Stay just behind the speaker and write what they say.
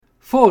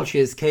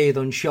Fáilseas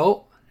Céad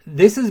Show.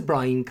 This is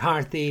Brian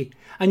Carthy,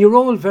 and you're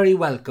all very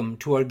welcome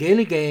to our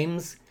Gaelic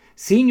Games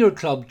Senior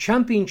Club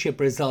Championship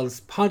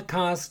Results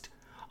podcast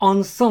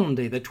on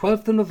Sunday, the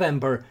 12th of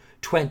November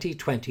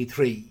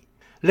 2023.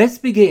 Let's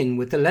begin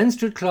with the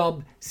Leinster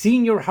Club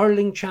Senior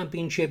Hurling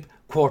Championship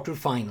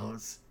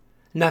quarter-finals.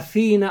 Na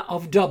Fianna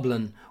of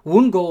Dublin,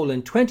 1 goal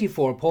and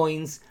 24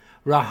 points.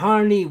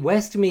 Raharney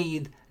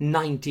Westmeath,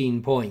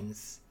 19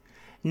 points.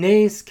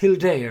 Naas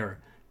Kildare,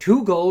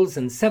 2 goals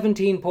and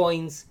 17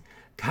 points.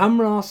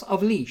 Camross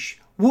of Laois,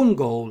 1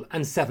 goal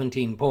and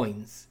 17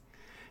 points.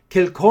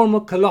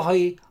 Kilcormac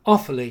Colohy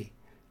Offaly,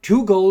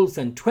 2 goals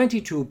and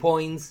 22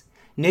 points.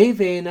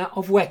 Naomh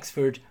of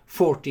Wexford,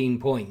 14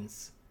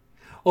 points.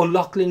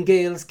 O'Loughlin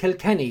Gaels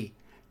Kilkenny,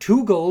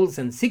 2 goals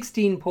and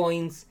 16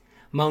 points.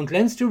 Mount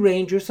Leinster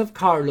Rangers of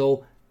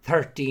Carlow,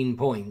 13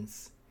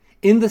 points.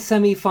 In the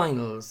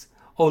semi-finals,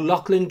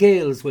 O'Loughlin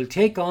Gaels will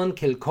take on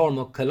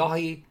Kilcormac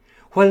Colohy,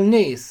 while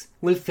Naas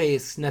will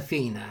face Na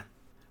Fianna.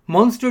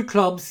 Munster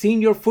Club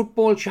Senior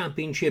Football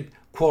Championship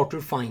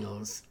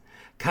quarter-finals.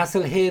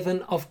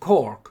 Castlehaven of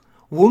Cork,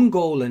 1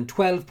 goal and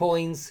 12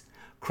 points.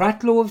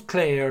 Cratloe of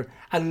Clare,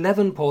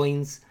 11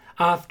 points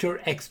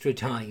after extra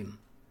time.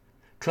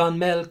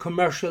 Clonmel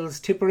Commercials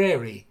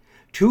Tipperary,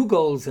 2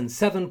 goals and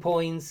 7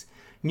 points.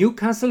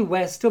 Newcastle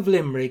West of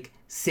Limerick,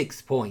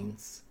 6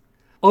 points.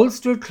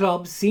 Ulster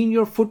Club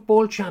Senior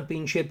Football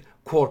Championship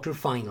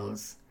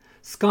quarter-finals.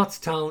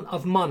 Scottstown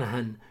of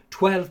Monaghan,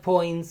 12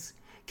 points.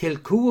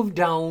 Kilcoo of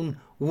Down,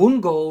 1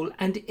 goal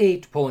and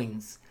 8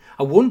 points.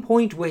 A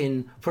 1-point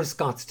win for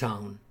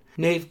Scottstown.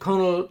 Naomh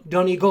Conaill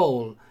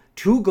Donegal,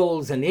 2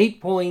 goals and 8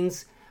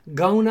 points.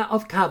 Gowna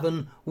of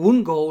Cavan,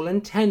 1 goal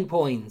and 10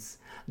 points.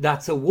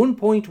 That's a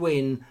 1-point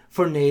win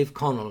for Naomh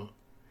Conaill.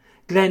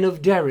 Glen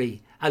of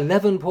Derry,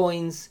 11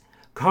 points.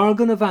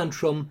 Corgan of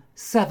Antrim,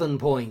 7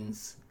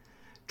 points.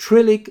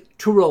 Trillick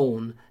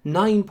Tyrone,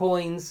 9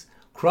 points.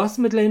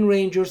 Crossmaglen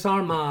Rangers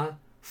Armagh,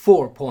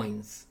 4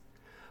 points.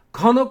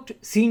 Connacht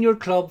Senior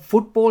Club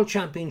Football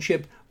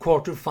Championship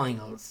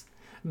quarter-finals.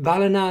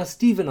 Ballina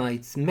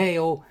Stephenites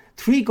Mayo,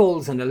 3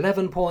 goals and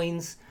 11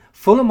 points.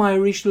 Fulham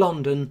Irish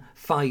London,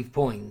 5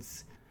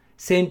 points.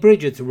 St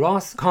Bridget's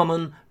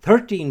Roscommon,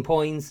 13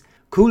 points.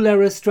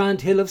 Coolera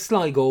Strandhill of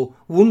Sligo,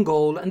 1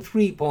 goal and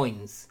 3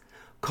 points.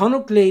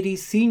 Connacht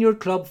Ladies Senior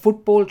Club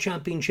Football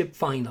Championship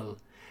final.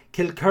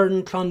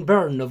 Kilkerran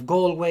Clonberne of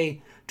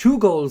Galway, 2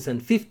 goals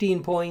and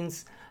 15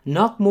 points.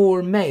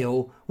 Knockmore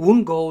Mayo,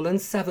 1 goal and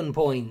 7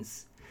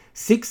 points.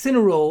 6 in a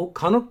row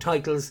Connacht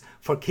titles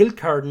for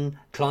Kilkerran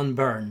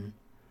Clonberne.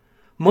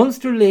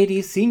 Munster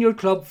Ladies Senior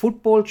Club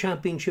Football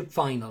Championship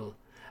final.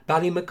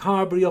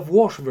 Ballymacarbery of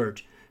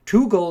Waterford,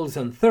 2 goals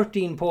and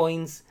 13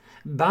 points.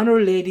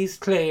 Banner Ladies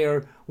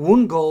Clare,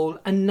 1 goal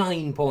and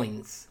 9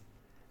 points.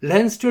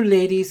 Leinster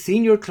Ladies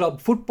Senior Club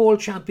Football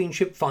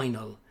Championship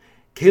final.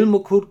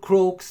 Kilmacud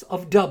Crokes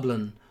of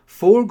Dublin,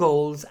 4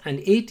 goals and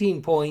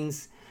 18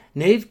 points.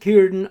 Naomh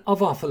Kieran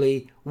of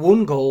Offaly,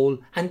 1 goal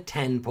and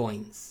 10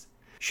 points.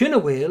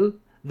 Shinawil,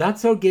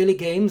 that's our Gaelic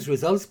Games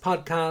Results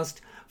podcast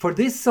for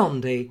this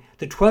Sunday,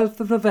 the 12th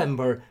of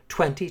November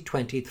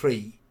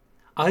 2023.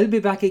 I'll be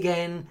back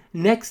again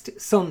next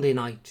Sunday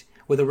night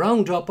with a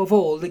roundup of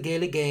all the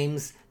Gaelic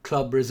Games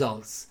club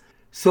results.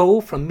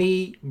 So from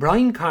me,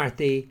 Brian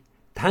Carthy,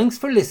 thanks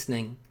for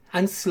listening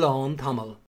and Slán Tamil.